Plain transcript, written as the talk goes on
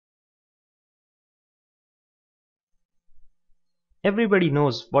Everybody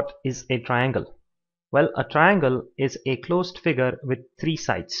knows what is a triangle. Well, a triangle is a closed figure with three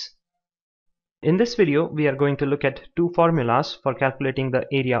sides. In this video, we are going to look at two formulas for calculating the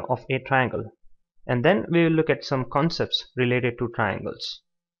area of a triangle. And then we will look at some concepts related to triangles.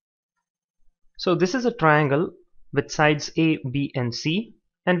 So this is a triangle with sides A, B, and C,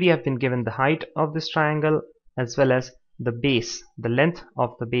 and we have been given the height of this triangle as well as the base, the length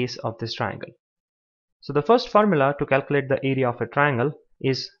of the base of this triangle. So the first formula to calculate the area of a triangle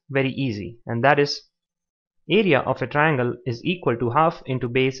is very easy, and that is area of a triangle is equal to half into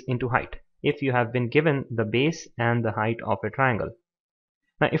base into height if you have been given the base and the height of a triangle.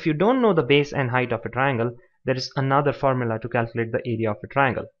 Now if you don't know the base and height of a triangle, there is another formula to calculate the area of a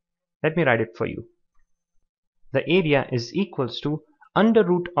triangle. Let me write it for you. The area is equals to under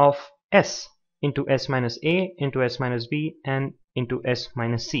root of s into s minus a into s minus b and into s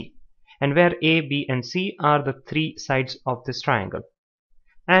minus c, and where a, b, and c are the three sides of this triangle,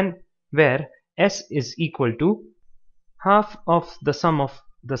 and where s is equal to half of the sum of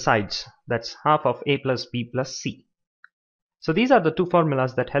the sides, that's half of a plus b plus c. So these are the two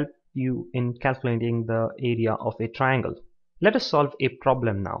formulas that help you in calculating the area of a triangle. Let us solve a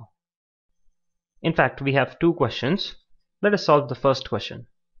problem now. In fact, we have two questions. Let us solve the first question.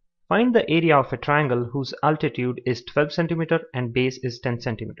 Find the area of a triangle whose altitude is 12 cm and base is 10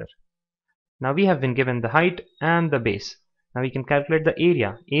 cm. Now we have been given the height and the base. Now we can calculate the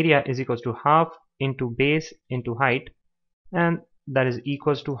area. Area is equals to half into base into height, and that is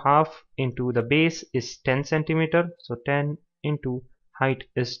equals to half into the base is 10 cm, so 10 into height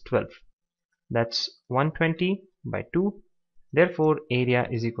is 12. That's 120 by 2. Therefore, area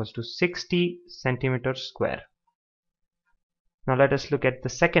is equals to 60 centimeters square. Now let us look at the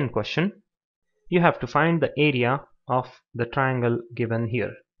second question. You have to find the area of the triangle given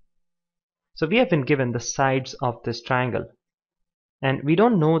here. So we have been given the sides of this triangle, and we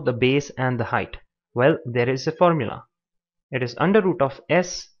don't know the base and the height. Well, there is a formula. It is under root of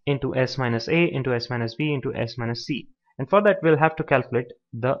s into s minus a into s minus b into s minus c, and for that we'll have to calculate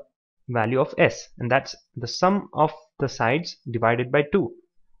the value of s, and that's the sum of the sides divided by 2.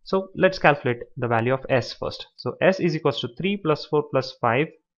 So let's calculate the value of s first. So s is equals to 3 plus 4 plus 5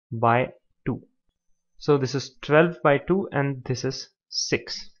 by 2. So this is 12 by 2 and this is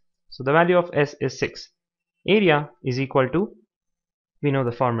 6. So the value of s is 6. Area is equal to, we know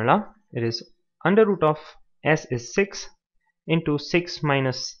the formula, it is under root of s is 6 into 6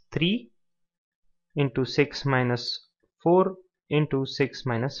 minus 3 into 6 minus 4 into 6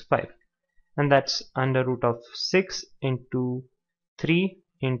 minus 5, and that's under root of 6 into 3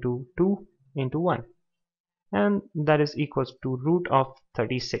 into 2 into 1, and that is equals to root of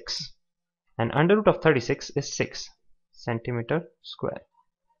 36, and under root of 36 is 6 centimeter square.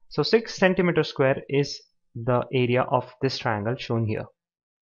 So 6 centimeter square is the area of this triangle shown here.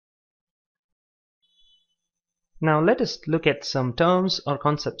 Now let us look at some terms or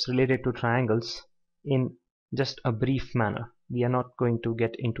concepts related to triangles in just a brief manner. We are not going to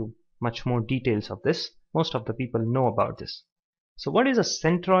get into much more details of this. Most of the people know about this. So what is a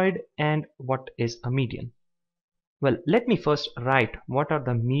centroid and what is a median? Well, let me first write what are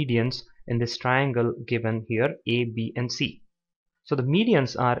the medians in this triangle given here, A, B, and C. So the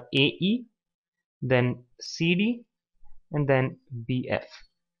medians are AE, then CD, and then BF.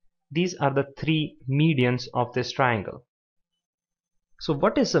 These are the three medians of this triangle. So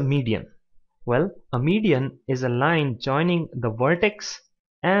what is a median? Well, a median is a line joining the vertex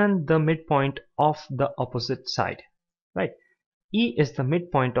and the midpoint of the opposite side, right? E is the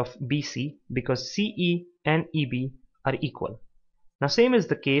midpoint of BC because CE and EB are equal. Now same is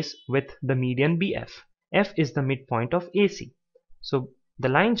the case with the median BF. F is the midpoint of AC. So the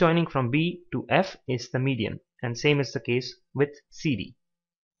line joining from B to F is the median, and same is the case with CD.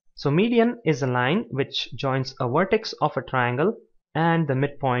 So median is a line which joins a vertex of a triangle and the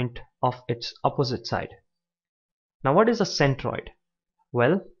midpoint of its opposite side. Now what is a centroid?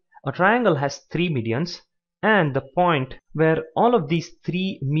 Well, a triangle has three medians, and the point where all of these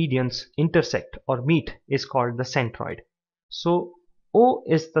three medians intersect or meet is called the centroid. So O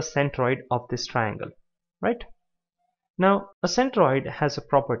is the centroid of this triangle, right? Now a centroid has a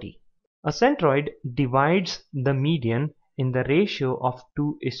property. A centroid divides the median in the ratio of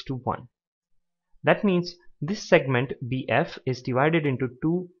 2:1. That means this segment BF is divided into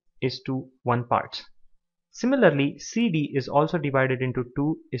 2:1 parts. Similarly, CD is also divided into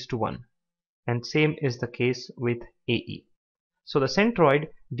 2:1, and same is the case with AE. So the centroid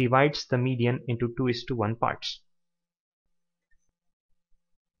divides the median into 2:1 parts.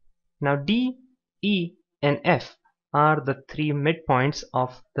 Now D, E, and F are the three midpoints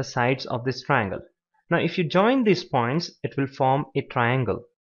of the sides of this triangle. Now if you join these points, it will form a triangle.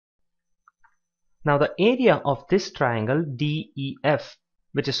 Now the area of this triangle DEF,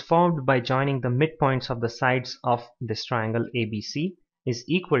 which is formed by joining the midpoints of the sides of this triangle ABC, is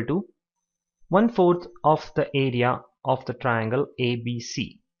equal to 1/4 of the area of the triangle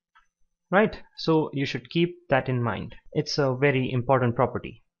ABC. Right? So you should keep that in mind. It's a very important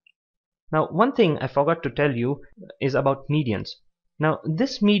property. Now one thing I forgot to tell you is about medians. Now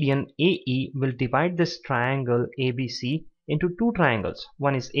this median AE will divide this triangle ABC into two triangles.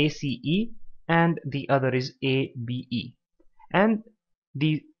 One is ACE and the other is ABE. And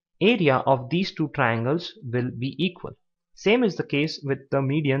the area of these two triangles will be equal. Same is the case with the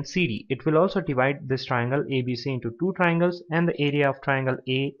median CD. It will also divide this triangle ABC into two triangles, and the area of triangle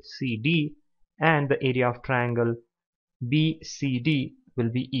ACD and the area of triangle BCD will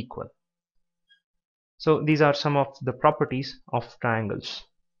be equal. So these are some of the properties of triangles.